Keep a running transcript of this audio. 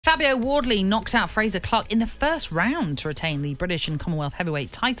Fabio Wardley knocked out Fraser Clarke in the first round to retain the British and Commonwealth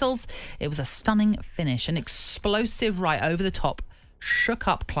heavyweight titles. It was a stunning finish, an explosive right over the top, shook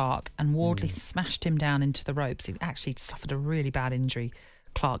up Clarke, and Wardley smashed him down into the ropes. He actually suffered a really bad injury,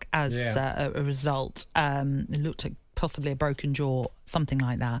 Clarke, as a result. It looked like possibly a broken jaw, something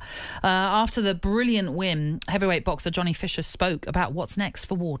like that. After the brilliant win, heavyweight boxer Johnny Fisher spoke about what's next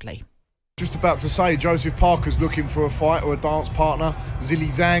for Wardley. Just about to say, Joseph Parker's looking for a fight or a dance partner. Zilly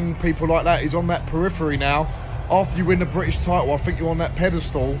Zhang, people like that. He's on that periphery now. After you win the British title, I think you're on that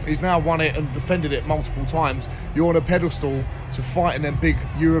pedestal. He's now won it and defended it multiple times. You're on a pedestal to fight in them big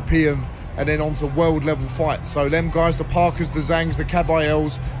European and then onto world level fights. So them guys, the Parkers, the Zangs, the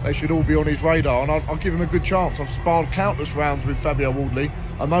Caballels, they should all be on his radar, and I'll give him a good chance. I've sparred countless rounds with Fabio Wardley.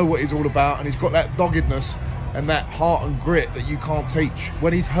 I know what he's all about, and he's got that doggedness and that heart and grit that you can't teach.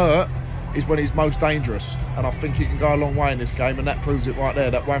 When he's hurt is when he's most dangerous, and I think he can go a long way in this game, and that proves it right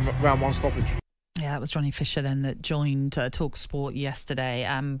there, that round one stoppage. Yeah, that was Johnny Fisher then that joined talkSPORT yesterday.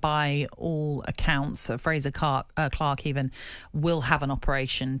 By all accounts, Fraser Clarke even will have an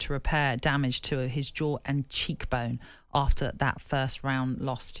operation to repair damage to his jaw and cheekbone after that first round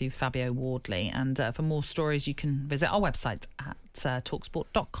loss to Fabio Wardley. And for more stories, you can visit our website at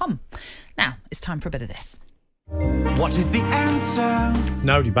talksport.com. Now, it's time for a bit of this. What is the answer?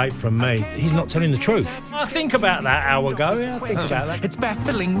 No debate from me. He's not telling the truth. I think about that hour ago. Yeah, I think about that. It's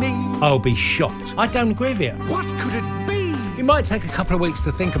baffling me. I'll be shocked. I don't agree with you. What could it be? You might take a couple of weeks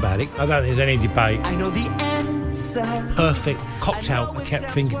to think about it. I don't think there's any debate. I know the answer. Perfect cocktail. I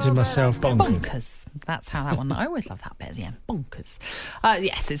kept thinking to myself, bonkers. That's how that one... I always love that bit at the end. Bonkers.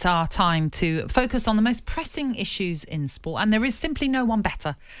 Yes, it's our time to focus on the most pressing issues in sport. And there is simply no one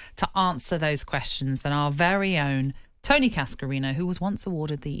better to answer those questions than our very own Tony Cascarino, who was once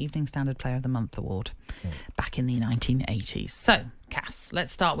awarded the Evening Standard Player of the Month award back in the 1980s. So, Cass,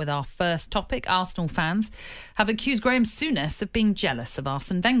 let's start with our first topic. Arsenal fans have accused Graeme Souness of being jealous of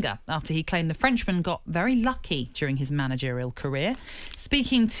Arsene Wenger after he claimed the Frenchman got very lucky during his managerial career.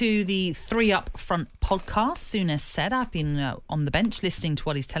 Speaking to the 3 Up Front podcast, Souness said, I've been on the bench listening to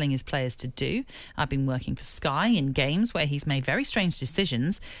what he's telling his players to do. I've been working for Sky in games where he's made very strange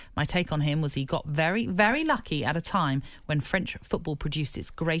decisions. My take on him was he got very, very lucky at a time when French football produced its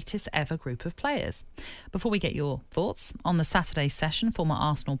greatest ever group of players. Before we get your thoughts, on the Saturday session, former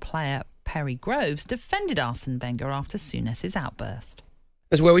Arsenal player Perry Groves defended Arsene Wenger after Souness's outburst.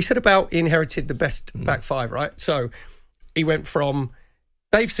 As well, he said about he inherited the best back five, right? So he went from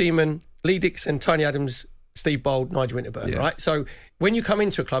Dave Seaman, Lee Dixon, Tony Adams, Steve Bold, Nigel Winterburn, right? So when you come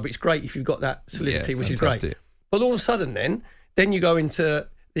into a club, it's great if you've got that solidity, which fantastic. Is great. But all of a sudden then you go into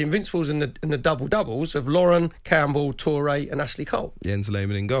the Invincibles and the double-doubles of Lauren, Campbell, Toure and Ashley Cole. Jens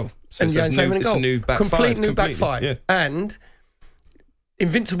Lehmann in goal. So and Jens Lehmann in goal. It's a new back Complete five. New back five. Yeah. And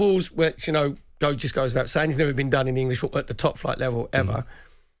Invincibles, which, just goes without saying, he's never been done in English football at the top flight level ever.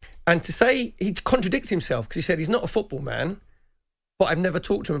 And to say, he contradicts himself because he said he's not a football man, but I've never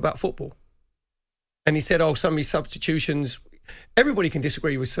talked to him about football. And he said, some of his substitutions, everybody can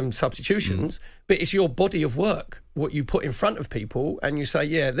disagree with some substitutions, but it's your body of work, what you put in front of people, and you say,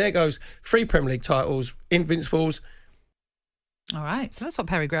 yeah, there goes 3 Premier League titles, Invincibles. All right, so that's what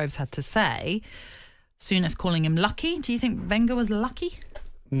Perry Groves had to say. Souness calling him lucky. Do you think Wenger was lucky?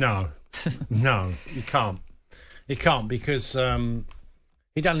 No. No, you can't. You can't because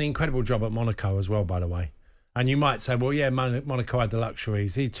he done an incredible job at Monaco as well, by the way. And you might say, well, yeah, Monaco had the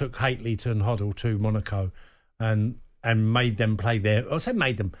luxuries. He took Haitley and Hoddle to Monaco and made them play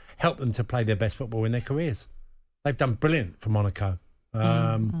helped them to play their best football in their careers. They've done brilliant for Monaco.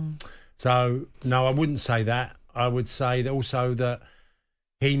 So, no, I wouldn't say that. I would say that also that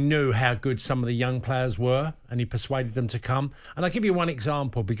he knew how good some of the young players were and he persuaded them to come. And I'll give you one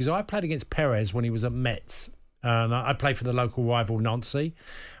example because I played against Perez when he was at Metz. And I played for the local rival Nancy,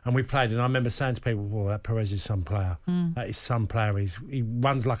 and we played. And I remember saying to people, "Well, that Perez is some player. That is some player. He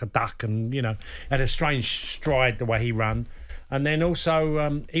runs like a duck, and had a strange stride the way he ran." And then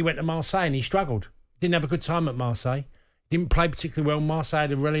also he went to Marseille and he struggled. Didn't have a good time at Marseille. Didn't play particularly well. Marseille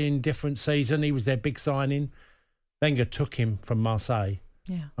had a really indifferent season. He was their big signing. Wenger took him from Marseille.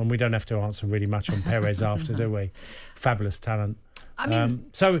 Yeah. And we don't have to answer really much on Perez after, do we? Fabulous talent. I mean,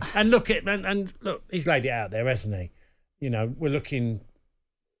 look, he's laid it out there, hasn't he? We're looking.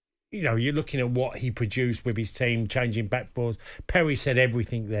 You're looking at what he produced with his team, changing back fours. Perry said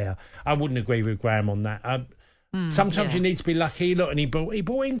everything there. I wouldn't agree with Graeme on that. Sometimes you need to be lucky. Look, and he brought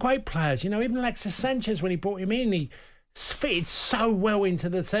in great players. Even Alexis Sanchez, when he brought him in, he fitted so well into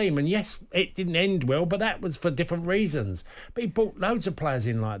the team. And yes, it didn't end well, but that was for different reasons. But he brought loads of players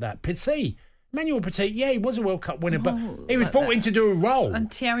in like that. Pizzi Manuel Petit, he was a World Cup winner, but he was brought in to do a role.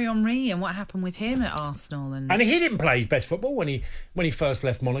 And Thierry Henry and what happened with him at Arsenal. And he didn't play his best football when he first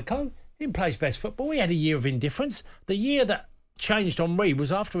left Monaco. He didn't play his best football. He had a year of indifference. The year that changed Henry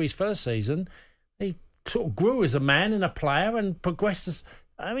was after his first season. He sort of grew as a man and a player and progressed as...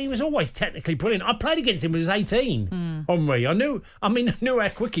 he was always technically brilliant. I played against him when he was 18, Henry. I knew how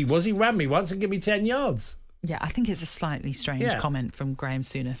quick he was. He ran me once and gave me 10 yards. Yeah, I think it's a slightly strange comment from Graeme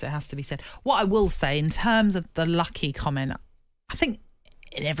Souness. It has to be said. What I will say, in terms of the lucky comment, I think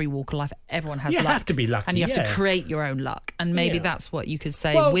in every walk of life, everyone has luck. You have to be lucky, and you have to create your own luck. And maybe that's what you could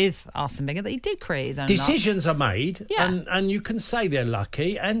say with Arsene Wenger, that he did create his own decisions luck. Are made, and you can say they're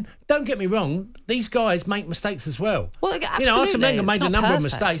lucky. And don't get me wrong, these guys make mistakes as well. Well, absolutely. Arsene Wenger made a number of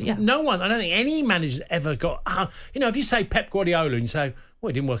mistakes. Yeah. No one, I don't think any manager's ever got... if you say Pep Guardiola and you say,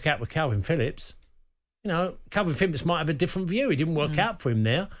 well, it didn't work out with Calvin Phillips... Calvin Phillips might have a different view. He didn't work out for him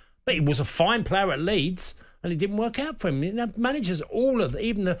there, but he was a fine player at Leeds, and it didn't work out for him. Managers,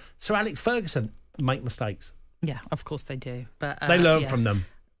 even the Sir Alex Ferguson, make mistakes. Yeah, of course they do. But they learn from them.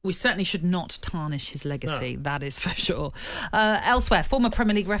 We certainly should not tarnish his legacy, that is for sure. Elsewhere, former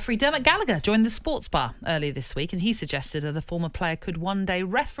Premier League referee Dermot Gallagher joined the Sports Bar earlier this week, and he suggested that the former player could one day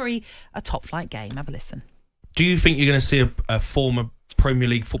referee a top-flight game. Have a listen. Do you think you're going to see a former Premier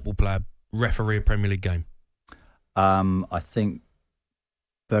League football player referee a Premier League game? I think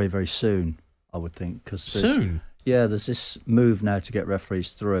very, very soon, I would think. Soon? Yeah, there's this move now to get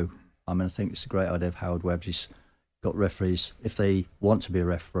referees through. I think it's a great idea of Howard Webb's. He's got referees, if they want to be a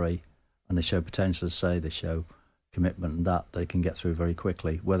referee and they show potential, they show commitment and that, they can get through very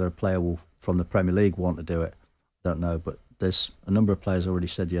quickly. Whether a player will, from the Premier League, want to do it, I don't know. But there's a number of players already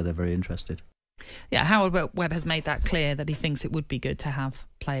said, they're very interested. Yeah, Howard Webb has made that clear, that he thinks it would be good to have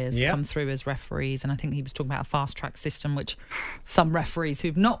players come through as referees. And I think he was talking about a fast-track system, which some referees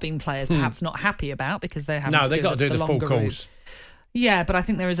who've not been players perhaps not happy about, because they're having they've got to do the full course. Yeah, but I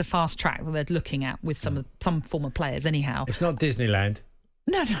think there is a fast track that they're looking at with some former players anyhow. It's not Disneyland.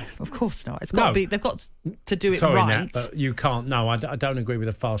 No, of course not. It's got to be. They've got to do it right. Sorry, Nat, but you can't. No, I don't agree with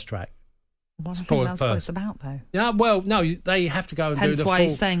a fast track. Well, I think that's what it's about, though. Yeah, well, no, they have to go and do the full... Hence why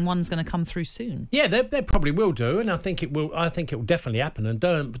he's saying one's going to come through soon. Yeah, they probably will do, and I think it will. I think it will definitely happen. And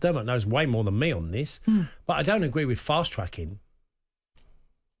Dermot knows way more than me on this, but I don't agree with fast tracking.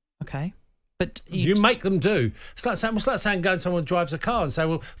 Okay, but you make them do. It's like saying going someone drives a car and say,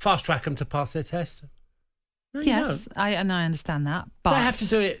 well, fast track them to pass their test. No, yes, I understand that, but they have to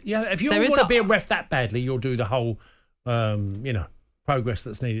do it. Yeah, if you want to be a ref that badly, you'll do the whole, progress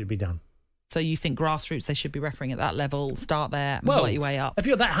that's needed to be done. So you think grassroots, they should be refereeing at that level, start there and work your way up? If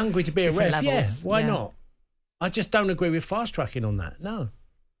you're that hungry to be a ref, levels, why not? I just don't agree with fast-tracking on that, no.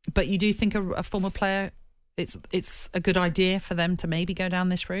 But you do think a former player, it's a good idea for them to maybe go down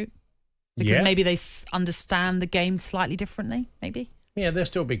this route? Because maybe they understand the game slightly differently, maybe? Yeah, they'll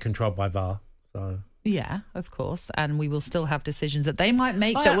still be controlled by VAR, so... Yeah, of course. And we will still have decisions that they might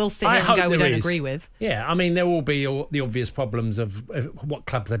make that we'll sit here and go, we don't agree with. Yeah, there will be the obvious problems of what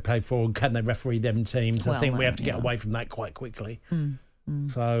clubs they play for and can they referee them teams. I think we have to get away from that quite quickly.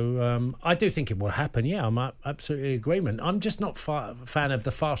 So I do think it will happen. Yeah, I'm absolutely in agreement. I'm just not a fan of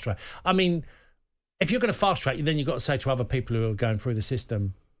the fast track. If you're going to fast track, then you've got to say to other people who are going through the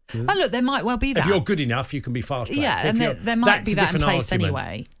system, oh, look, there might well be that. If you're good enough, you can be fast-tracked. Yeah, and there might be that in place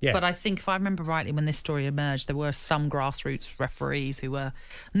anyway. Yeah. But I think if I remember rightly, when this story emerged, there were some grassroots referees who were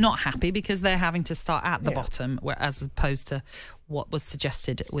not happy because they're having to start at the bottom, as opposed to what was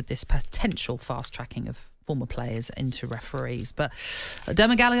suggested with this potential fast-tracking of former players into referees. But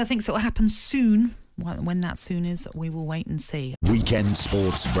Dermot Gallagher thinks it will happen soon. When that soon is, we will wait and see. Weekend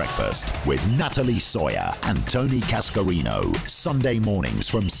Sports Breakfast with Natalie Sawyer and Tony Cascarino. Sunday mornings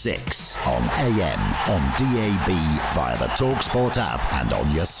from 6 on AM, on DAB, via the talkSPORT app and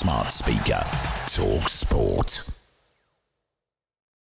on your smart speaker. talkSPORT.